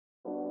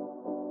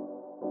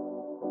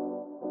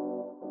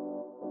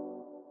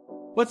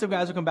What's up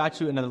guys, welcome back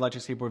to another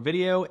electric skateboard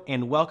video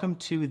and welcome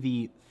to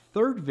the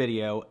third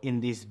video in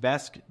this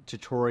VESC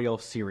tutorial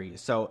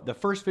series. So the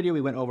first video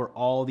we went over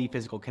all the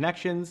physical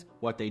connections,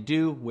 what they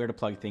do, where to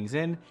plug things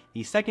in.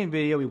 The second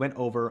video we went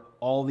over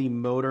all the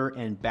motor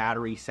and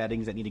battery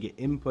settings that need to get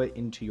input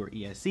into your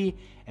ESC.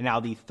 And now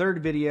the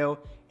third video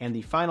and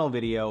the final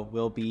video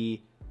will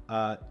be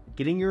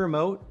getting your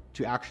remote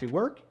to actually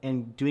work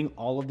and doing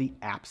all of the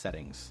app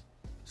settings.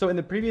 So in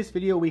the previous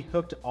video, we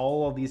hooked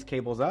all of these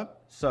cables up.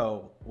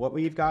 So what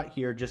we've got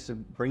here, just to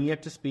bring you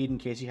up to speed in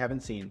case you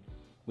haven't seen,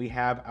 we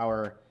have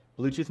our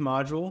Bluetooth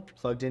module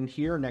plugged in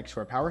here next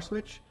to our power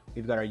switch.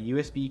 We've got our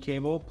USB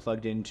cable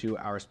plugged into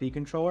our speed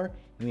controller,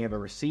 and we have a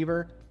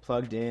receiver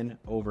plugged in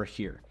over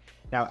here.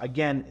 Now,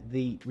 again,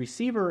 the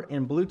receiver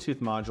and Bluetooth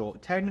module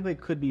technically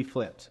could be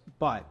flipped,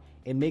 but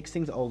it makes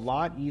things a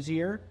lot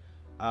easier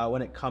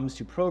when it comes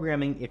to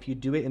programming if you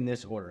do it in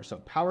this order. So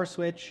power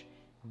switch,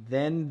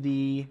 then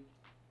the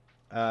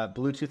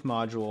Bluetooth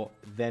module,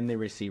 then the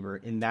receiver,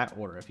 in that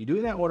order. If you do it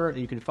in that order,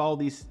 you can follow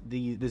this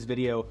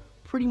video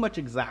pretty much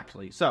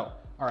exactly. So,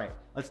 all right,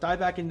 let's dive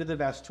back into the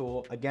VESC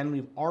tool. Again,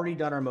 we've already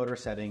done our motor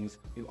settings.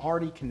 We've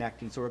already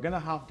connected, so we're gonna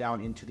hop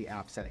down into the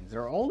app settings.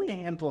 There are only a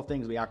handful of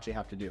things we actually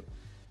have to do.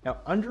 Now,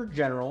 under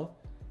general,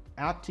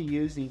 app to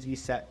use needs to be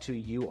set to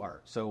UART.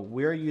 So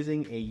we're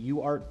using a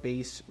UART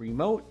based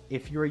remote.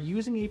 If you're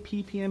using a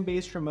PPM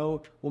based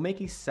remote, we'll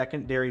make a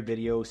secondary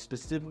video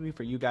specifically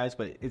for you guys,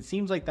 but it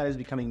seems like that is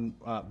becoming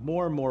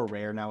more and more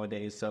rare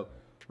nowadays. So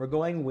we're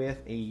going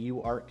with a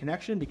UART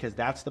connection because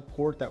that's the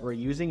port that we're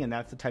using and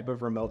that's the type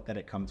of remote that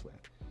it comes with.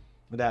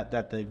 That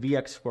the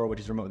VX4,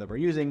 which is the remote that we're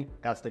using,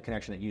 that's the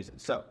connection that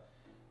uses. So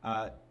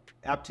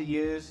app to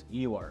use,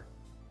 UART.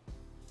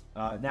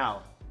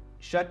 Now,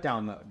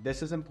 shutdown mode.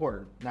 This is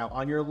important. Now,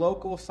 on your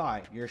local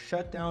side, your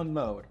shutdown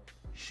mode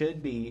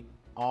should be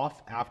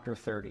off after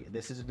 30.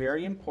 This is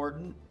very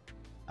important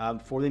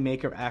for the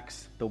Maker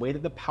X. The way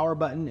that the power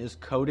button is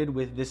coded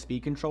with this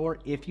speed controller,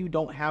 if you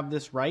don't have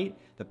this right,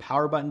 the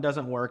power button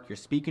doesn't work. Your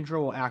speed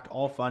controller will act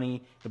all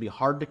funny. It'll be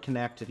hard to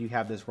connect if you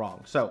have this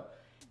wrong. So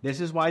this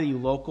is why the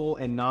local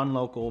and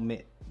non-local,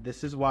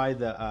 this is why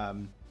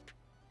the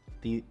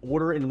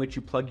order in which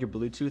you plug your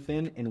Bluetooth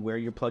in and where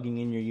you're plugging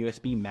in your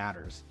USB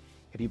matters.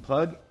 If you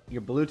plug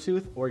your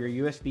Bluetooth or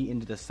your USB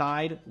into the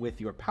side with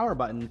your power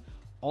button,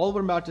 all of what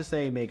I'm about to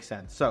say makes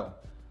sense. So,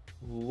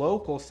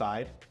 local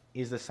side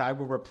is the side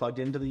where we're plugged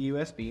into the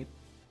USB.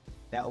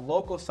 That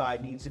local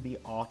side needs to be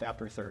off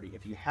after 30.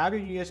 If you have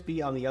your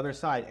USB on the other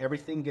side,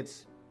 everything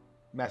gets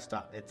messed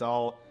up. It's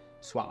all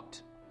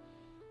swapped.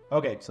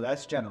 Okay, so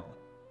that's general.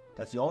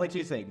 That's the only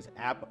two things.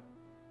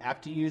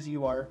 App to use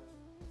UART,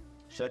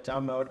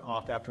 shutdown mode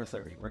off after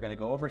 30. We're going to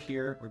go over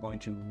here. We're going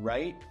to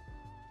write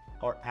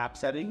our app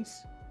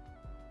settings,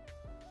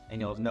 and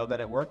you'll know that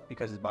it worked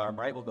because the bottom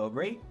right will go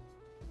great.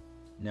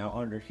 Now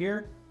under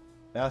here,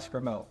 VESC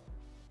remote.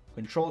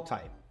 Control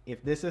type.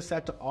 If this is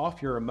set to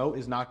off, your remote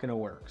is not going to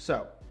work.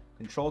 So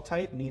control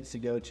type needs to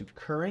go to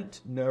current,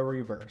 no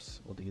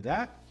reverse. We'll do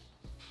that.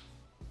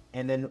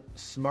 And then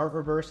smart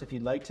reverse, if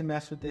you'd like to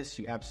mess with this,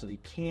 you absolutely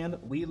can.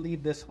 We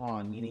leave this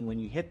on, meaning when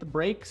you hit the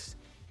brakes,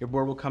 your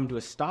board will come to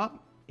a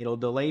stop. It'll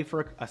delay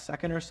for a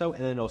second or so,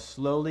 and then it'll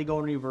slowly go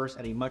in reverse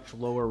at a much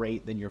lower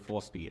rate than your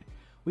full speed.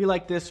 We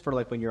like this for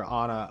like when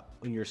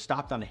you're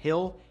stopped on a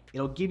hill.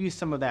 It'll give you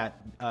some of that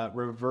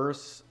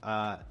reverse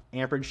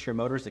amperage to your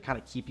motors to kind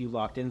of keep you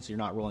locked in so you're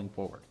not rolling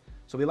forward.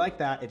 So we like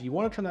that. If you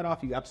want to turn that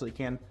off, you absolutely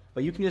can,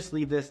 but you can just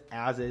leave this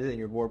as is and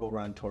your board will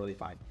run totally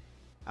fine.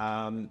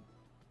 And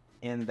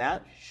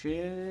that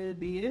should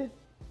be it.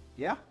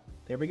 Yeah,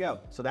 there we go.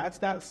 So that's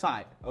that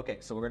side. Okay,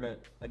 so we're gonna,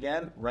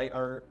 again, write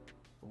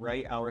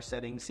our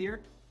settings here.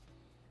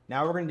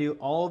 Now we're going to do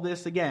all of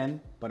this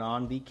again, but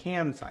on the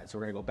CAN side. So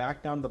we're going to go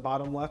back down to the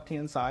bottom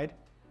left-hand side,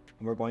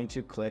 and we're going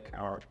to click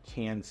our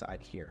CAN side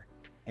here.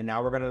 And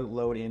now we're going to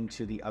load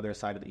into the other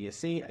side of the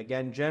ESC.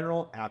 Again,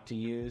 general, app to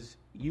use,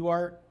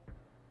 UART,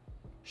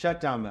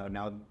 shutdown mode.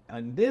 Now,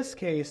 in this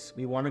case,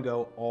 we want to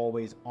go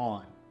always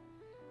on.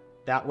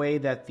 That way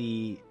that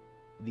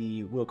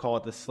we'll call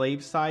it the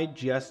slave side,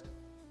 just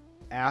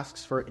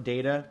asks for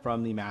data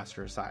from the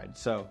master side.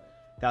 So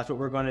that's what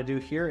we're going to do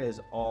here is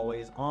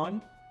always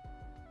on,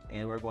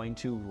 and we're going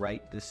to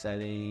write the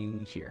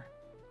setting here.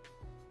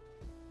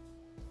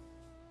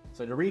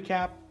 So to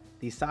recap,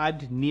 the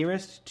side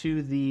nearest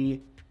to the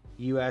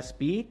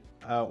USB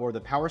or the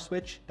power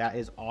switch, that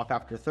is off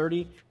after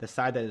 30. The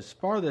side that is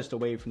farthest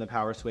away from the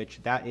power switch,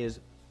 that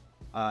is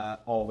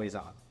always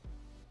on.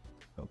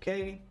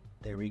 Okay,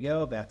 there we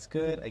go. That's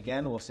good.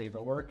 Again, we'll save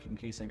our work in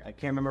case I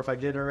can't remember if I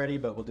did already,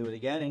 but we'll do it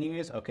again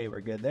anyways. Okay, we're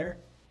good there.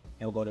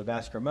 And we'll go to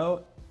VESC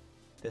remote.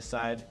 This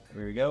side,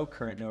 here we go,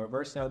 current no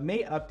reverse. Now it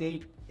may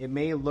update, it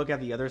may look at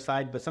the other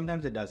side, but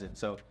sometimes it doesn't.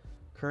 So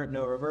current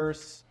no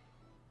reverse,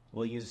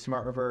 we'll use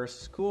smart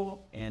reverse,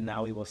 cool. And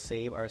now we will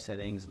save our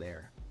settings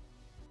there.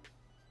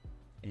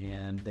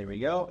 And there we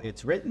go,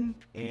 it's written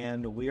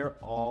and we're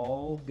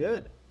all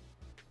good.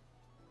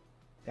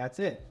 That's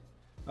it.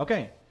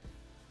 Okay,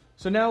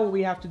 So now what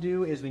we have to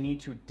do is we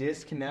need to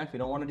disconnect. We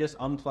don't want to just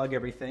unplug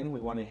everything. We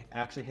want to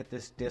actually hit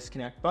this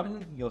disconnect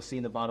button. You'll see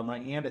in the bottom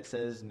right hand, it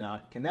says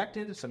not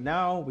connected. So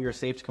now we are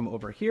safe to come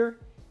over here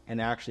and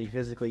actually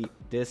physically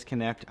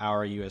disconnect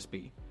our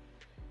USB.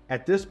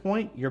 At this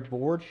point, your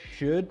board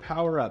should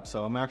power up.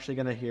 So I'm actually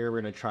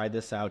we're gonna try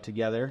this out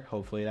together.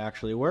 Hopefully it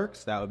actually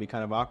works. That would be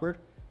kind of awkward.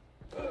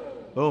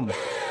 Boom.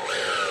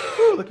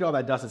 Woo, look at all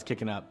that dust that's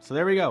kicking up. So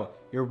there we go.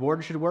 Your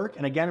board should work.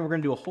 And again, we're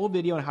gonna do a whole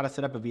video on how to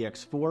set up a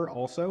VX4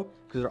 also,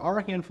 because there are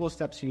a handful of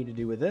steps you need to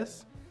do with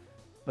this.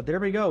 But there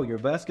we go. Your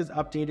VESC is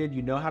updated.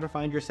 You know how to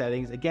find your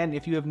settings. Again,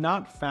 if you have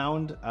not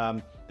found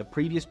the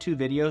previous 2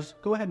 videos,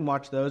 go ahead and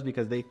watch those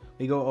because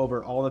we go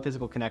over all the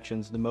physical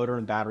connections, the motor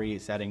and battery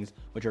settings,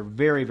 which are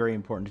very, very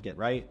important to get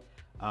right.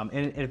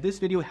 And if this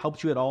video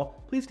helped you at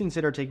all, please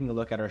consider taking a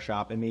look at our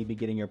shop and maybe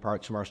getting your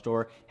parts from our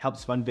store. It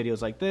helps fund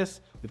videos like this.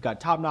 We've got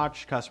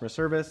top-notch customer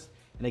service.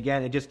 And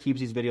again, it just keeps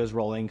these videos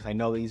rolling because I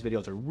know these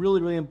videos are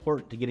really, really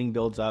important to getting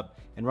builds up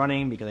and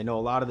running because I know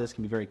a lot of this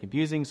can be very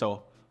confusing.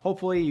 So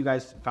hopefully you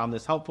guys found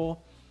this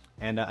helpful.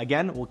 And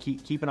again, we'll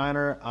keep an eye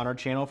on our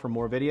channel for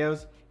more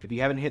videos. If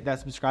you haven't hit that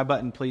subscribe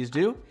button, please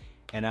do.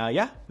 And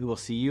yeah, we will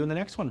see you in the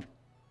next one.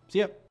 See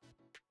ya.